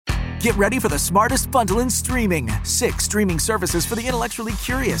Get ready for the smartest bundle in streaming. 6 streaming services for the intellectually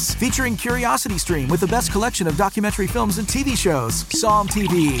curious, featuring CuriosityStream with the best collection of documentary films and TV shows, Psalm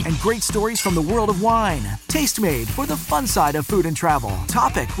TV, and great stories from the world of wine. Tastemade for the fun side of food and travel.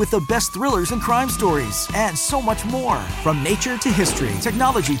 Topic with the best thrillers and crime stories, and so much more. From nature to history,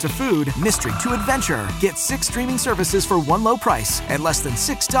 technology to food, mystery to adventure. Get 6 streaming services for one low price at less than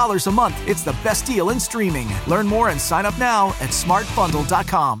 $6 a month. It's the best deal in streaming. Learn more and sign up now at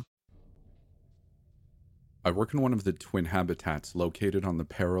smartbundle.com. I work in one of the twin habitats located on the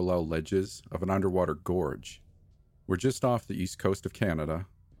parallel ledges of an underwater gorge. We're just off the east coast of Canada.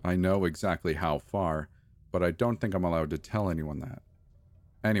 I know exactly how far, but I don't think I'm allowed to tell anyone that.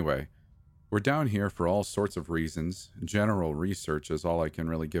 Anyway, we're down here for all sorts of reasons. General research is all I can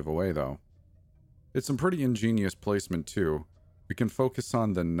really give away, though. It's some pretty ingenious placement, too. We can focus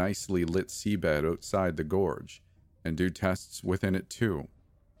on the nicely lit seabed outside the gorge, and do tests within it, too.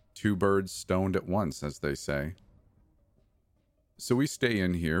 2 birds stoned at once, as they say. So we stay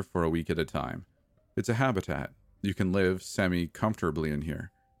in here for a week at a time. It's a habitat. You can live semi-comfortably in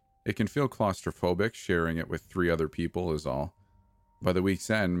here. It can feel claustrophobic, sharing it with 3 other people is all. By the week's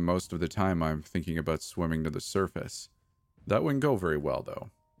end, most of the time I'm thinking about swimming to the surface. That wouldn't go very well,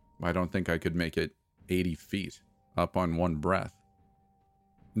 though. I don't think I could make it 80 feet, up on one breath.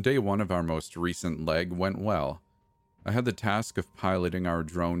 Day 1 of our most recent leg went well. I had the task of piloting our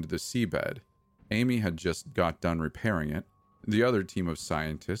drone to the seabed. Amy had just got done repairing it. The other team of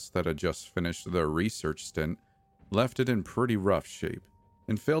scientists that had just finished their research stint left it in pretty rough shape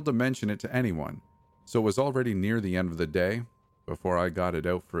and failed to mention it to anyone, so it was already near the end of the day before I got it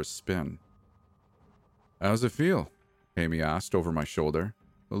out for a spin. "How's it feel?" Amy asked over my shoulder,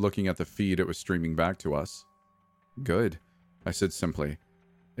 looking at the feed it was streaming back to us. "Good," I said simply.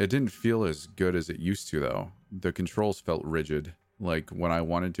 It didn't feel as good as it used to, though. The controls felt rigid, like when I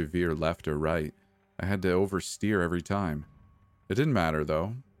wanted to veer left or right, I had to oversteer every time. It didn't matter,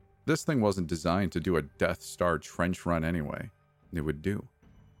 though. This thing wasn't designed to do a Death Star trench run anyway. It would do.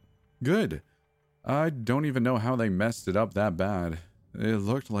 "Good. I don't even know how they messed it up that bad. It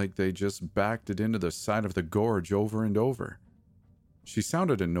looked like they just backed it into the side of the gorge over and over." She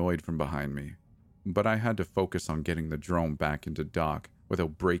sounded annoyed from behind me, but I had to focus on getting the drone back into dock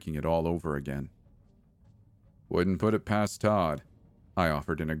without breaking it all over again. "Wouldn't put it past Todd," I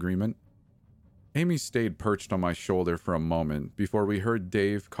offered in agreement. Amy stayed perched on my shoulder for a moment before we heard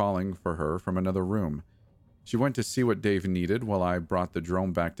Dave calling for her from another room. She went to see what Dave needed while I brought the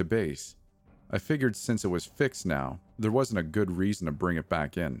drone back to base. I figured since it was fixed now, there wasn't a good reason to bring it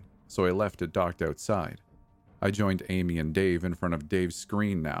back in, so I left it docked outside. I joined Amy and Dave in front of Dave's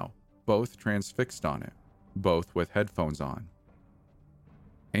screen now, both transfixed on it, both with headphones on.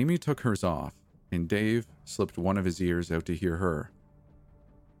 Amy took hers off, and Dave slipped one of his ears out to hear her.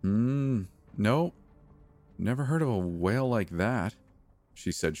 No, never heard of a whale like that," she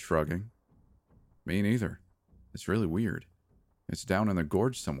said, shrugging. "Me neither. It's really weird. It's down in the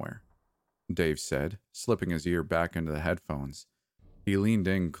gorge somewhere," Dave said, slipping his ear back into the headphones. He leaned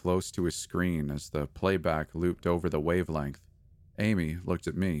in close to his screen as the playback looped over the wavelength. Amy looked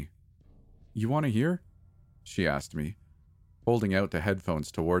at me. "You want to hear?" she asked me, holding out the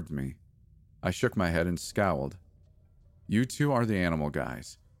headphones towards me. I shook my head and scowled. "You two are the animal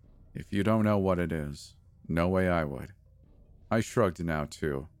guys. If you don't know what it is, no way I would." I shrugged now,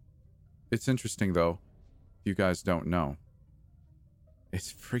 too. "It's interesting, though. You guys don't know."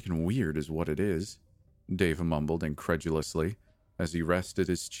 "It's freaking weird is what it is," Dave mumbled incredulously as he rested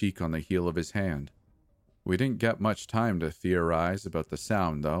his cheek on the heel of his hand. We didn't get much time to theorize about the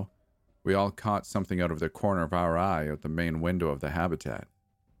sound, though. We all caught something out of the corner of our eye out the main window of the habitat.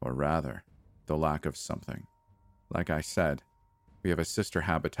 Or rather, the lack of something. Like I said, we have a sister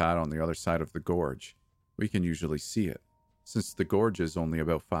habitat on the other side of the gorge. We can usually see it, since the gorge is only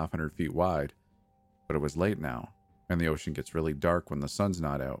about 500 feet wide. But it was late now, and the ocean gets really dark when the sun's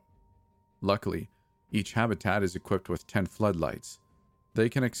not out. Luckily, each habitat is equipped with 10 floodlights. They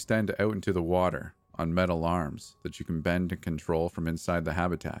can extend out into the water on metal arms that you can bend and control from inside the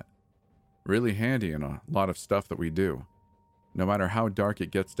habitat. Really handy in a lot of stuff that we do. No matter how dark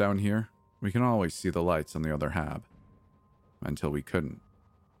it gets down here, we can always see the lights on the other hab. Until we couldn't.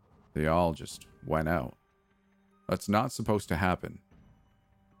 They all just went out. That's not supposed to happen.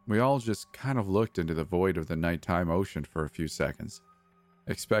 We all just kind of looked into the void of the nighttime ocean for a few seconds,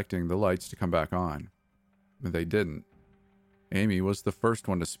 expecting the lights to come back on. But they didn't. Amy was the first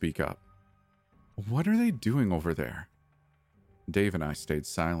one to speak up. "What are they doing over there?" Dave and I stayed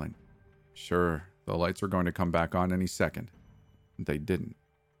silent. Sure, the lights were going to come back on any second. They didn't.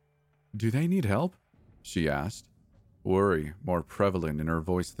 "Do they need help?" she asked. worry more prevalent in her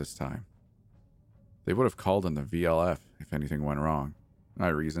voice this time. They would have called in the VLF if anything went wrong, I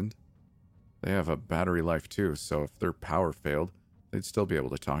reasoned. They have a battery life too, so if their power failed, they'd still be able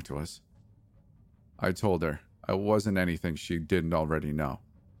to talk to us. I told her it wasn't anything she didn't already know.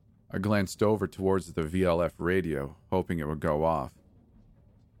 I glanced over towards the VLF radio, hoping it would go off.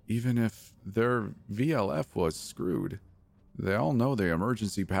 Even if their VLF was screwed, they all know the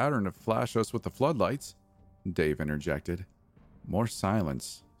emergency pattern to flash us with the floodlights, Dave interjected. More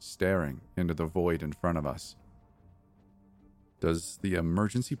silence, staring into the void in front of us. Does the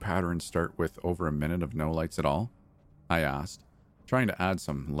emergency pattern start with over a minute of no lights at all? I asked, trying to add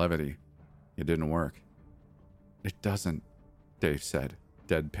some levity. It didn't work. It doesn't, Dave said,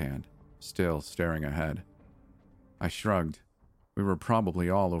 deadpanned, still staring ahead. I shrugged. We were probably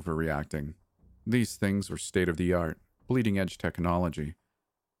all overreacting. These things were state-of-the-art, bleeding-edge technology.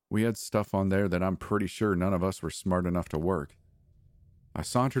 We had stuff on there that I'm pretty sure none of us were smart enough to work. I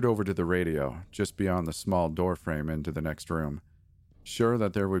sauntered over to the radio, just beyond the small doorframe into the next room, sure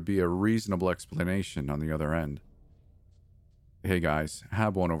that there would be a reasonable explanation on the other end. Hey guys,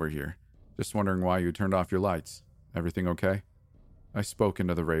 Hab one over here. Just wondering why you turned off your lights. Everything okay? I spoke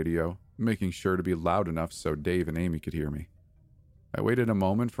into the radio, making sure to be loud enough so Dave and Amy could hear me. I waited a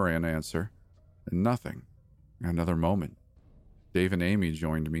moment for an answer, and nothing. Another moment. Dave and Amy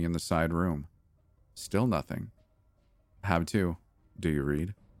joined me in the side room. Still nothing. Hab 2, do you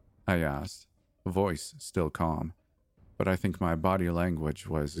read? I asked, voice still calm, but I think my body language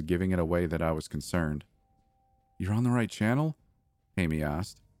was giving it away that I was concerned. You're on the right channel? Amy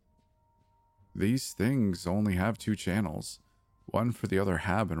asked. These things only have 2 channels, one for the other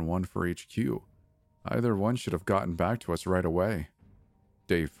Hab and one for HQ. Either one should have gotten back to us right away.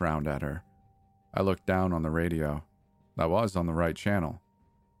 Dave frowned at her. I looked down on the radio. I was on the right channel.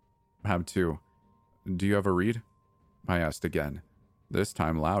 Hab 2, do you have a read? I asked again, this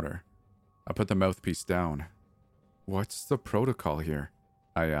time louder. I put the mouthpiece down. What's the protocol here?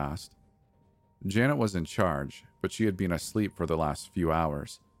 I asked. Janet was in charge, but she had been asleep for the last few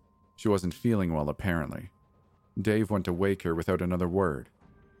hours. She wasn't feeling well, apparently. Dave went to wake her without another word.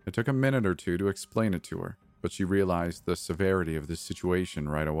 It took a minute or two to explain it to her, but she realized the severity of the situation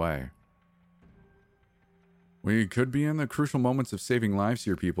right away. We could be in the crucial moments of saving lives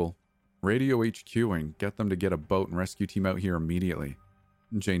here, people. Radio HQ and get them to get a boat and rescue team out here immediately,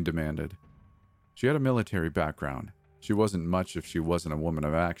 Jane demanded. She had a military background. She wasn't much if she wasn't a woman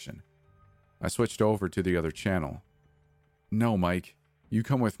of action. I switched over to the other channel. No, Mike. You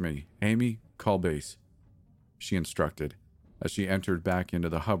come with me. Amy, call base, she instructed, as she entered back into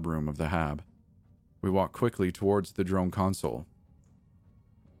the hub room of the Hab. We walked quickly towards the drone console.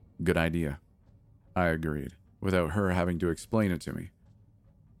 Good idea, I agreed, without her having to explain it to me.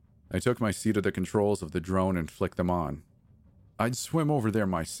 I took my seat at the controls of the drone and flicked them on. I'd swim over there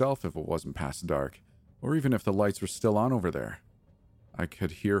myself if it wasn't past dark, or even if the lights were still on over there. I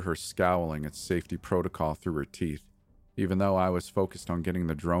could hear her scowling at safety protocol through her teeth, even though I was focused on getting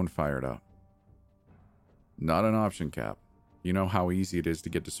the drone fired up. Not an option, Cap. You know how easy it is to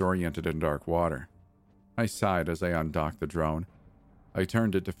get disoriented in dark water. I sighed as I undocked the drone. I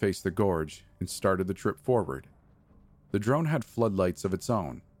turned it to face the gorge and started the trip forward. The drone had floodlights of its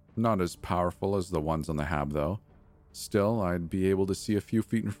own, not as powerful as the ones on the Hab though. Still, I'd be able to see a few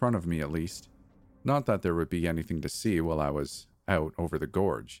feet in front of me at least. Not that there would be anything to see while I was out over the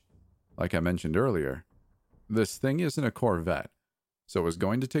gorge. Like I mentioned earlier, this thing isn't a Corvette, so it was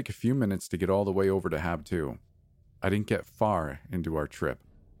going to take a few minutes to get all the way over to Hab 2. I didn't get far into our trip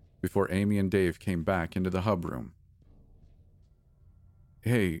before Amy and Dave came back into the hub room.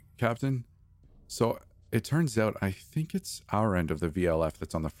 Hey, Captain. So, it turns out I think it's our end of the VLF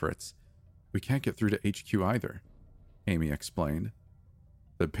that's on the fritz. We can't get through to HQ either, Amy explained.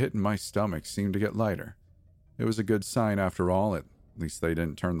 The pit in my stomach seemed to get lighter. It was a good sign after all, at least they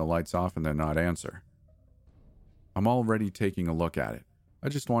didn't turn the lights off and then not answer. I'm already taking a look at it. I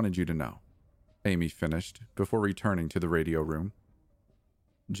just wanted you to know, Amy finished before returning to the radio room.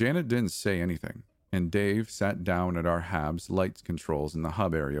 Janet didn't say anything, and Dave sat down at our Hab's lights controls in the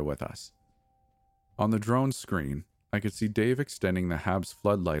hub area with us. On the drone screen, I could see Dave extending the Hab's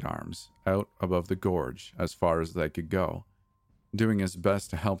floodlight arms out above the gorge as far as they could go, doing his best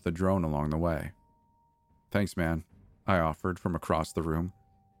to help the drone along the way. Thanks, man, I offered from across the room.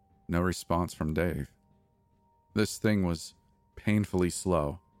 No response from Dave. This thing was painfully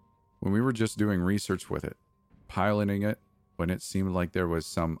slow. When we were just doing research with it, piloting it, when it seemed like there was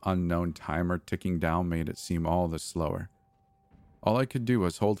some unknown timer ticking down made it seem all the slower. All I could do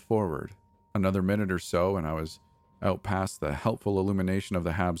was hold forward. Another minute or so and I was out past the helpful illumination of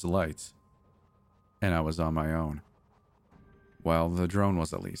the Hab's lights. And I was on my own. Well, the drone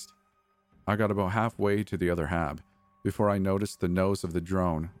was at least. I got about halfway to the other hab before I noticed the nose of the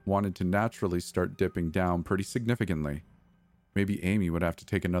drone wanted to naturally start dipping down pretty significantly. Maybe Amy would have to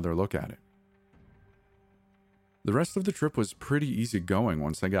take another look at it. The rest of the trip was pretty easy going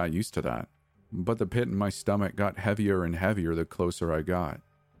once I got used to that, but the pit in my stomach got heavier and heavier the closer I got.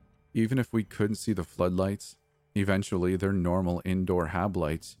 Even if we couldn't see the floodlights, eventually their normal indoor hab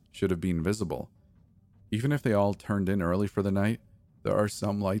lights should have been visible. Even if they all turned in early for the night, there are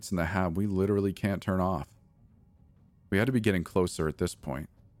some lights in the hab we literally can't turn off. We had to be getting closer at this point,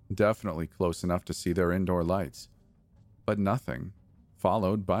 definitely close enough to see their indoor lights. But nothing,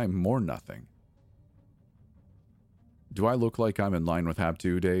 followed by more nothing. Do I look like I'm in line with Hab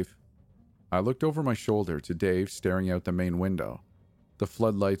 2, Dave? I looked over my shoulder to Dave staring out the main window. The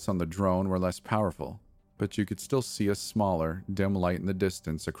floodlights on the drone were less powerful, but you could still see a smaller, dim light in the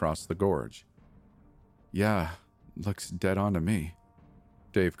distance across the gorge. Yeah, looks dead on to me,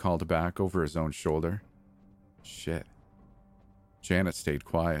 Dave called back over his own shoulder. Shit. Janet stayed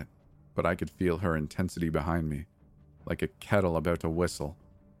quiet, but I could feel her intensity behind me, like a kettle about to whistle.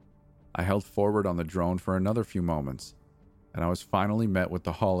 I held forward on the drone for another few moments, and I was finally met with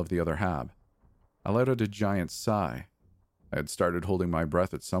the hull of the other hab. I let out a giant sigh. I had started holding my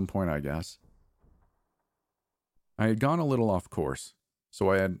breath at some point, I guess. I had gone a little off course, so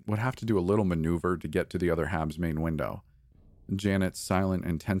would have to do a little maneuver to get to the other hab's main window. Janet's silent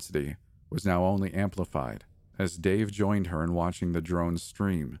intensity was now only amplified as Dave joined her in watching the drone's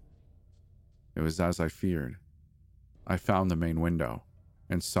stream. It was as I feared. I found the main window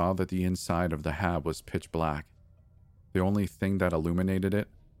and saw that the inside of the hab was pitch black. The only thing that illuminated it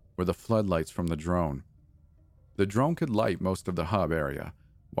were the floodlights from the drone. The drone could light most of the hub area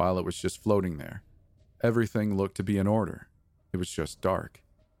while it was just floating there. Everything looked to be in order. It was just dark.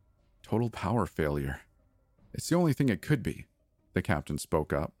 Total power failure. It's the only thing it could be, the captain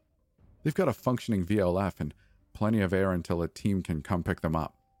spoke up. They've got a functioning VLF and plenty of air until a team can come pick them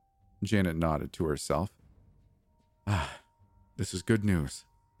up. Janet nodded to herself. This is good news,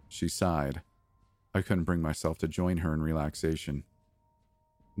 she sighed. I couldn't bring myself to join her in relaxation.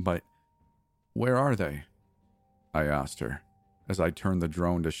 But where are they? I asked her, as I turned the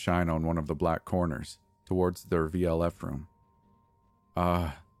drone to shine on one of the black corners, towards their VLF room.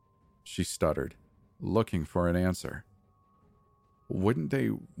 She stuttered, looking for an answer. Wouldn't they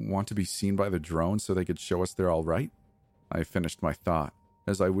want to be seen by the drone so they could show us they're all right? I finished my thought,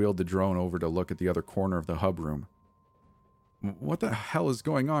 as I wheeled the drone over to look at the other corner of the hub room. What the hell is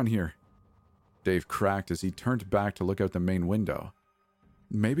going on here? Dave cracked as he turned back to look out the main window.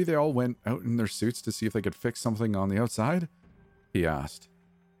 Maybe they all went out in their suits to see if they could fix something on the outside? He asked.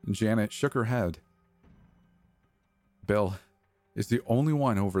 Janet shook her head. Bill is the only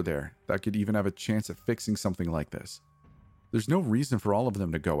one over there that could even have a chance at fixing something like this. There's no reason for all of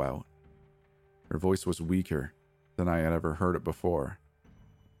them to go out. Her voice was weaker than I had ever heard it before.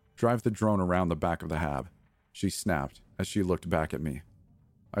 Drive the drone around the back of the hab, she snapped as she looked back at me.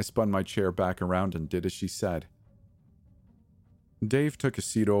 I spun my chair back around and did as she said. Dave took a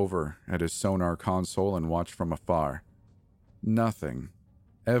seat over at his sonar console and watched from afar. Nothing,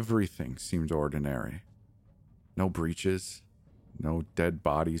 everything seemed ordinary. No breaches, no dead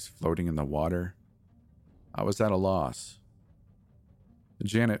bodies floating in the water. I was at a loss.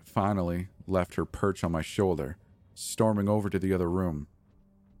 Janet finally left her perch on my shoulder, storming over to the other room.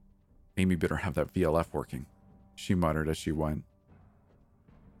 Amy better have that VLF working, she muttered as she went.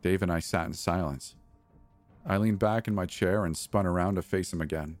 Dave and I sat in silence. I leaned back in my chair and spun around to face him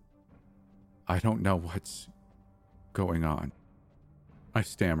again. I don't know what's going on, I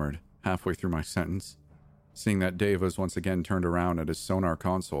stammered halfway through my sentence, seeing that Dave was once again turned around at his sonar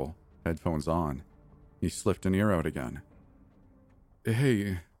console, headphones on. He slipped an ear out again.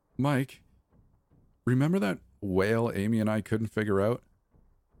 Hey, Mike, remember that whale Amy and I couldn't figure out?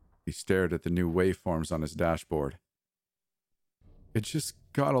 He stared at the new waveforms on his dashboard. It just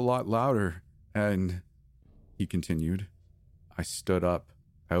got a lot louder, and, he continued. I stood up,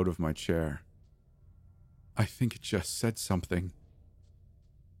 out of my chair. I think it just said something.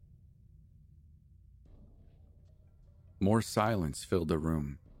 More silence filled the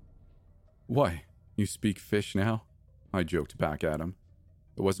room. Why, you speak fish now? I joked back at him.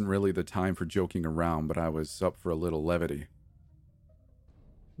 It wasn't really the time for joking around, but I was up for a little levity.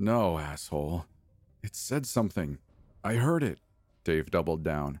 No, asshole. It said something. I heard it. Dave doubled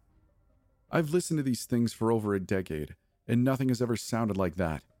down. I've listened to these things for over a decade, and nothing has ever sounded like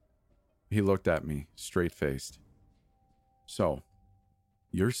that. He looked at me, straight-faced. So,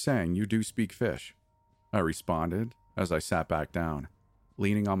 you're saying you do speak fish? I responded as I sat back down,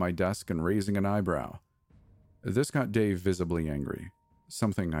 leaning on my desk and raising an eyebrow. This got Dave visibly angry,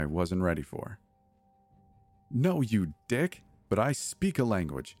 something I wasn't ready for. "No, you dick, but I speak a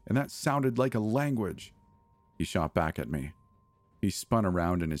language, and that sounded like a language," he shot back at me. He spun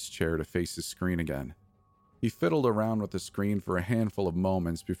around in his chair to face the screen again. He fiddled around with the screen for a handful of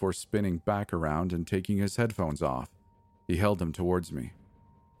moments before spinning back around and taking his headphones off. He held them towards me.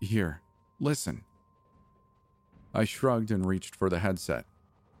 "Here, listen." I shrugged and reached for the headset.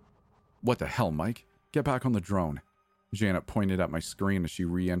 "What the hell, Mike? Get back on the drone." Janet pointed at my screen as she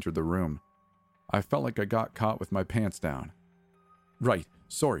re-entered the room. I felt like I got caught with my pants down. "Right,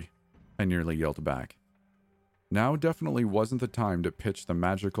 sorry," I nearly yelled back. Now definitely wasn't the time to pitch the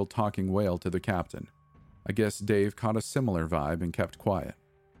magical talking whale to the captain. I guess Dave caught a similar vibe and kept quiet.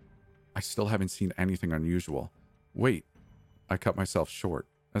 "I still haven't seen anything unusual. Wait," I cut myself short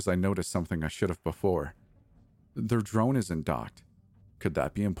as I noticed something I should have before. "Their drone isn't docked. Could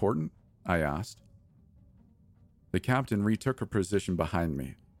that be important?" I asked. The captain retook her position behind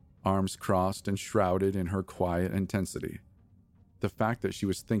me, arms crossed and shrouded in her quiet intensity. The fact that she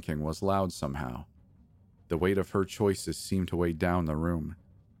was thinking was loud somehow. The weight of her choices seemed to weigh down the room.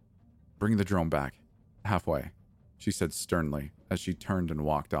 "Bring the drone back. Halfway," she said sternly as she turned and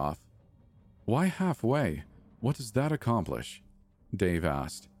walked off. "Why halfway? What does that accomplish?" Dave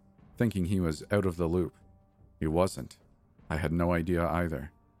asked, thinking he was out of the loop. He wasn't. I had no idea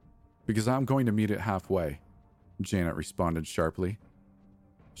either. "Because I'm going to meet it halfway," Janet responded sharply.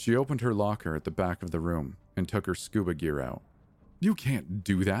 She opened her locker at the back of the room and took her scuba gear out. "You can't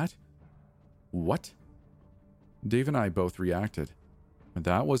do that." "What?" Dave and I both reacted.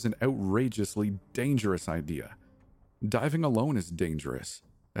 That was an outrageously dangerous idea. Diving alone is dangerous.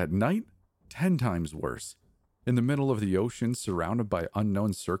 At night, 10 times worse. In the middle of the ocean, surrounded by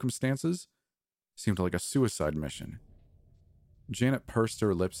unknown circumstances, seemed like a suicide mission. Janet pursed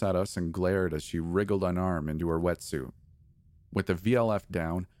her lips at us and glared as she wriggled an arm into her wetsuit. "With the VLF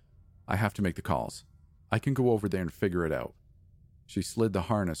down, I have to make the calls. I can go over there and figure it out." She slid the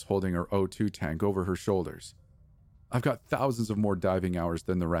harness holding her O2 tank over her shoulders. "I've got thousands of more diving hours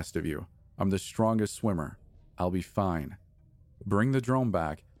than the rest of you. I'm the strongest swimmer. I'll be fine. Bring the drone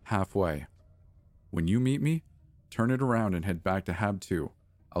back halfway. When you meet me, turn it around and head back to Hab 2.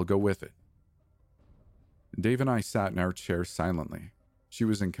 I'll go with it." Dave and I sat in our chairs silently. She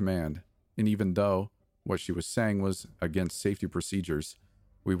was in command, and even though what she was saying was against safety procedures,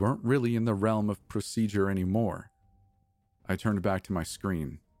 we weren't really in the realm of procedure anymore. I turned back to my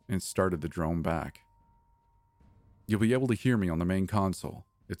screen and started the drone back. "You'll be able to hear me on the main console.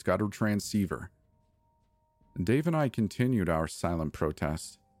 It's got a transceiver." Dave and I continued our silent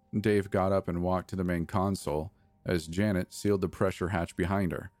protest. Dave got up and walked to the main console as Janet sealed the pressure hatch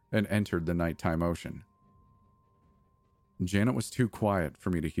behind her and entered the nighttime ocean. Janet was too quiet for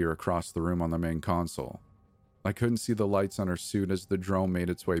me to hear across the room on the main console. I couldn't see the lights on her suit as the drone made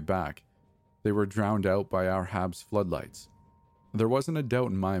its way back. They were drowned out by our Hab's floodlights. There wasn't a doubt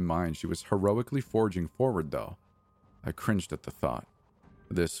in my mind she was heroically forging forward, though. I cringed at the thought.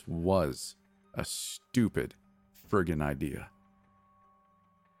 This was a stupid friggin' idea.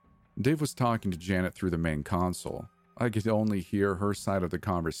 Dave was talking to Janet through the main console. I could only hear her side of the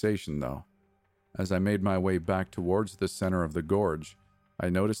conversation, though. As I made my way back towards the center of the gorge, I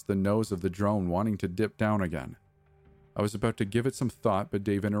noticed the nose of the drone wanting to dip down again. I was about to give it some thought, but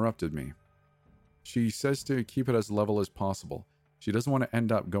Dave interrupted me. "She says to keep it as level as possible. She doesn't want to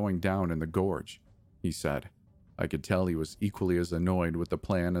end up going down in the gorge," he said. I could tell he was equally as annoyed with the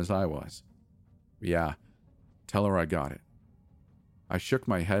plan as I was. "Yeah, tell her I got it." I shook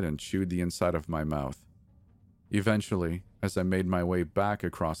my head and chewed the inside of my mouth. Eventually, as I made my way back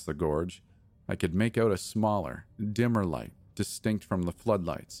across the gorge, I could make out a smaller, dimmer light, distinct from the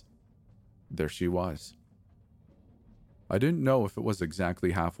floodlights. There she was. I didn't know if it was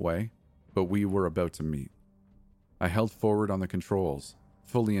exactly halfway, but we were about to meet. I held forward on the controls,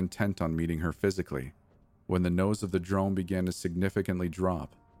 fully intent on meeting her physically, when the nose of the drone began to significantly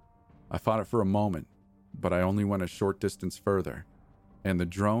drop. I fought it for a moment, but I only went a short distance further, and the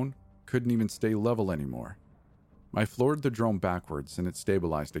drone couldn't even stay level anymore. I floored the drone backwards and it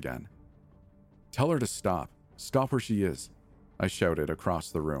stabilized again. "Tell her to stop. Stop where she is," I shouted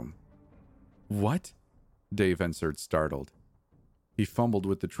across the room. "What?" Dave answered, startled. He fumbled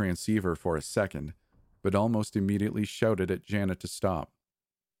with the transceiver for a second, but almost immediately shouted at Janet to stop.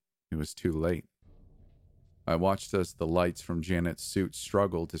 It was too late. I watched as the lights from Janet's suit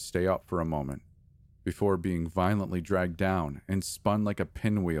struggled to stay up for a moment, before being violently dragged down and spun like a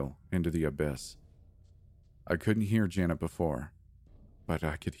pinwheel into the abyss. I couldn't hear Janet before, but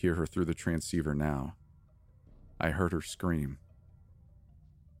I could hear her through the transceiver now. I heard her scream.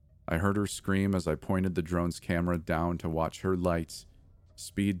 I heard her scream as I pointed the drone's camera down to watch her lights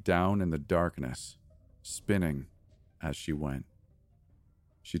speed down in the darkness, spinning as she went.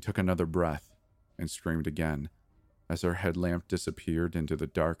 She took another breath and screamed again as her headlamp disappeared into the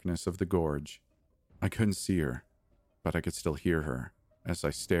darkness of the gorge. I couldn't see her, but I could still hear her as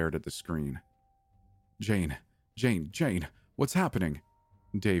I stared at the screen. Jane, what's happening?"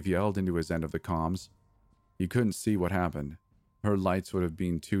 Dave yelled into his end of the comms. He couldn't see what happened. Her lights would have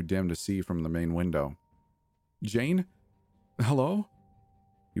been too dim to see from the main window. "Jane? Hello?"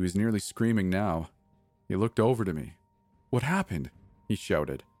 He was nearly screaming now. He looked over to me. "What happened?" he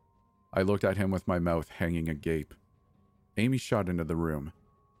shouted. I looked at him with my mouth hanging agape. Amy shot into the room.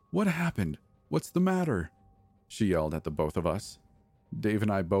 "What happened? What's the matter?" she yelled at the both of us. Dave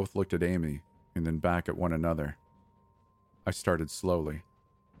and I both looked at Amy and then back at one another. I started slowly.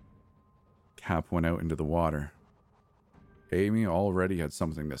 Cap went out into the water. Amy already had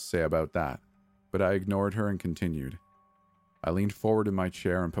something to say about that, but I ignored her and continued. I leaned forward in my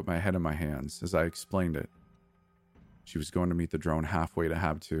chair and put my head in my hands as I explained it. She was going to meet the drone halfway to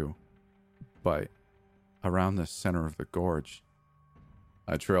Hab 2, but around the center of the gorge.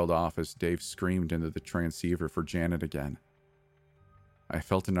 I trailed off as Dave screamed into the transceiver for Janet again. I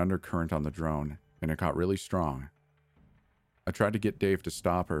felt an undercurrent on the drone, and it got really strong. I tried to get Dave to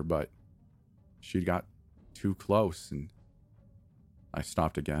stop her, but she got too close, and I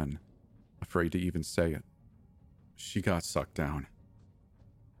stopped again, afraid to even say it. She got sucked down.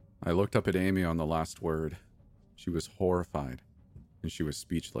 I looked up at Amy on the last word. She was horrified, and she was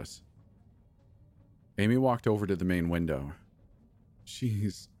speechless. Amy walked over to the main window.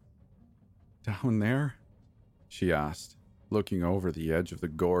 "She's down there?" she asked, looking over the edge of the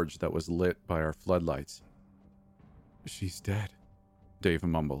gorge that was lit by our floodlights. "She's dead," Dave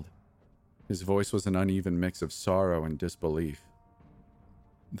mumbled. His voice was an uneven mix of sorrow and disbelief.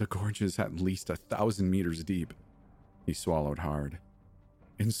 "The gorge is at least 1,000 meters deep." He swallowed hard.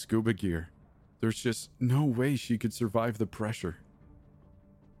 "In scuba gear, there's just no way she could survive the pressure."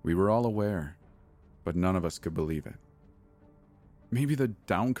 We were all aware, but none of us could believe it. "Maybe the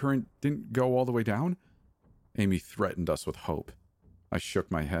down current didn't go all the way down?" Amy threatened us with hope. I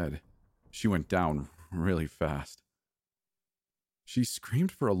shook my head. She went down really fast. "She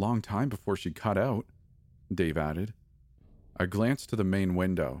screamed for a long time before she cut out," Dave added. I glanced to the main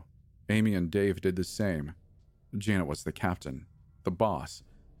window. Amy and Dave did the same. Janet was the captain, the boss,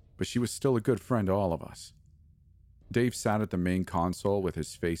 but she was still a good friend to all of us. Dave sat at the main console with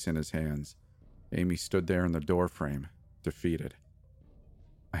his face in his hands. Amy stood there in the doorframe, defeated.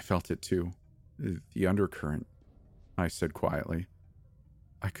 I felt it too. The undercurrent, I said quietly.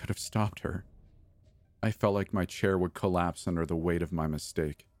 I could have stopped her. I felt like my chair would collapse under the weight of my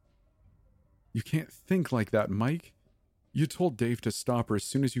mistake. "You can't think like that, Mike. You told Dave to stop her as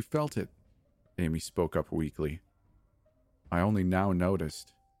soon as you felt it," Amy spoke up weakly. I only now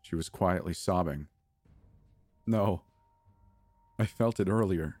noticed she was quietly sobbing. "No, I felt it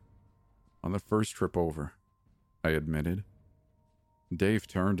earlier, on the first trip over," I admitted. Dave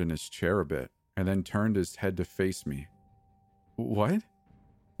turned in his chair a bit and then turned his head to face me. "What?"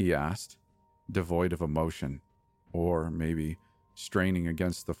 he asked, devoid of emotion, or maybe straining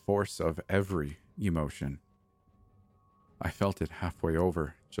against the force of every emotion. "I felt it halfway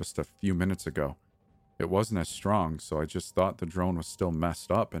over just a few minutes ago. It wasn't as strong, so I just thought the drone was still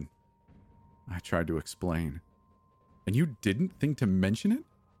messed up, and I tried to explain." "And you didn't think to mention it?"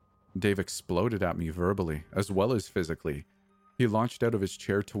 Dave exploded at me verbally, as well as physically. He launched out of his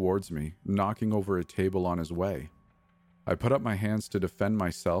chair towards me, knocking over a table on his way. I put up my hands to defend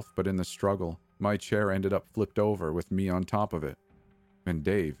myself, but in the struggle, my chair ended up flipped over with me on top of it, and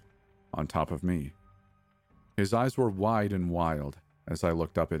Dave on top of me. His eyes were wide and wild as I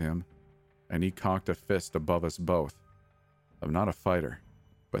looked up at him, and he cocked a fist above us both. I'm not a fighter,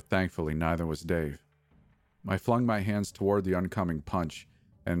 but thankfully neither was Dave. I flung my hands toward the oncoming punch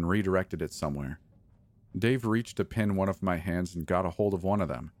and redirected it somewhere. Dave reached to pin one of my hands and got a hold of one of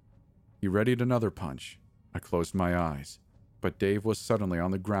them. He readied another punch. I closed my eyes, but Dave was suddenly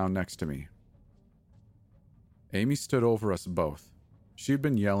on the ground next to me. Amy stood over us both. She'd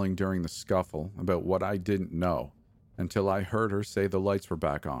been yelling during the scuffle about what I didn't know, until I heard her say the lights were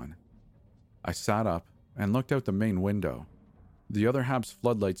back on. I sat up and looked out the main window. The other Hab's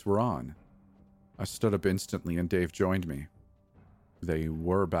floodlights were on. I stood up instantly and Dave joined me. They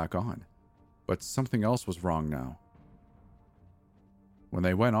were back on, but something else was wrong now. When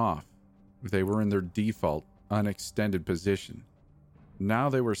they went off, they were in their default, unextended position. Now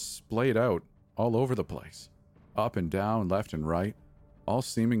they were splayed out all over the place, up and down, left and right, all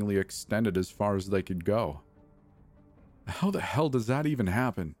seemingly extended as far as they could go. How the hell does that even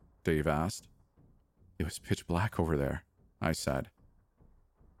happen? Dave asked. It was pitch black over there, I said.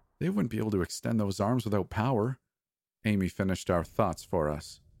 They wouldn't be able to extend those arms without power. Amy finished our thoughts for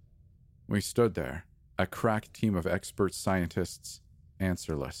us. We stood there, a crack team of expert scientists,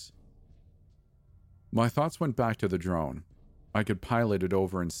 answerless. My thoughts went back to the drone. I could pilot it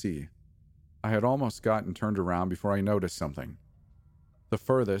over and see. I had almost gotten turned around before I noticed something. The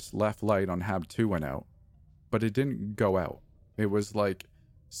furthest left light on Hab 2 went out, but it didn't go out. It was like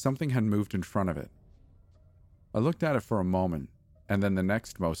something had moved in front of it. I looked at it for a moment, and then the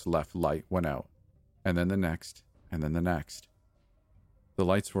next most left light went out, and then the next, and then the next. The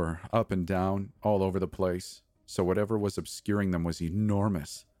lights were up and down all over the place, so whatever was obscuring them was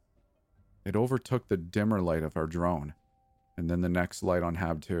enormous. It overtook the dimmer light of our drone, and then the next light on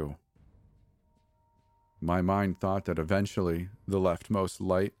Hab 2. My mind thought that eventually the leftmost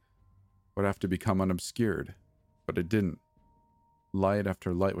light would have to become unobscured, but it didn't. Light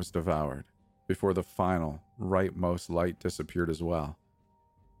after light was devoured, before the final, rightmost light disappeared as well.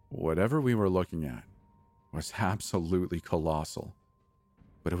 Whatever we were looking at was absolutely colossal,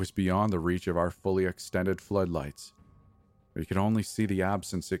 but it was beyond the reach of our fully extended floodlights. We could only see the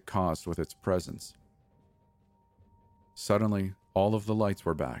absence it caused with its presence. Suddenly, all of the lights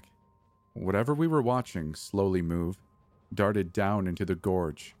were back. Whatever we were watching slowly move, darted down into the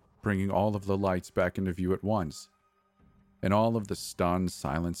gorge, bringing all of the lights back into view at once. In all of the stunned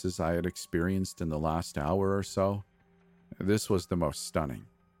silences I had experienced in the last hour or so, this was the most stunning.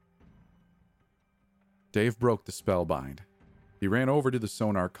 Dave broke the spellbind. He ran over to the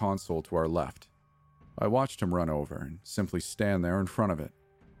sonar console to our left. I watched him run over and simply stand there in front of it.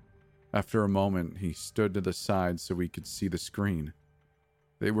 After a moment, he stood to the side so we could see the screen.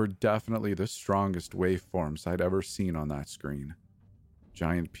 They were definitely the strongest waveforms I'd ever seen on that screen.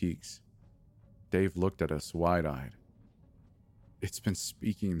 Giant peaks. Dave looked at us wide-eyed. It's been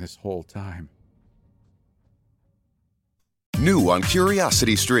speaking this whole time. New on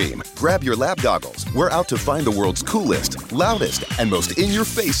CuriosityStream. Grab your lab goggles. We're out to find the world's coolest, loudest, and most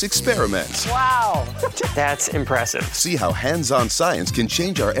in-your-face experiments. Wow, that's impressive. See how hands-on science can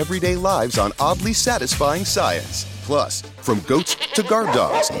change our everyday lives on oddly satisfying science. Plus, from goats to guard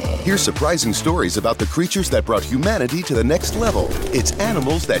dogs, hear surprising stories about the creatures that brought humanity to the next level. It's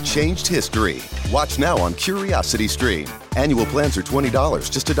animals that changed history. Watch now on CuriosityStream. Annual plans are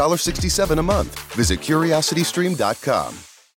 $20, just $1.67 a month. Visit CuriosityStream.com.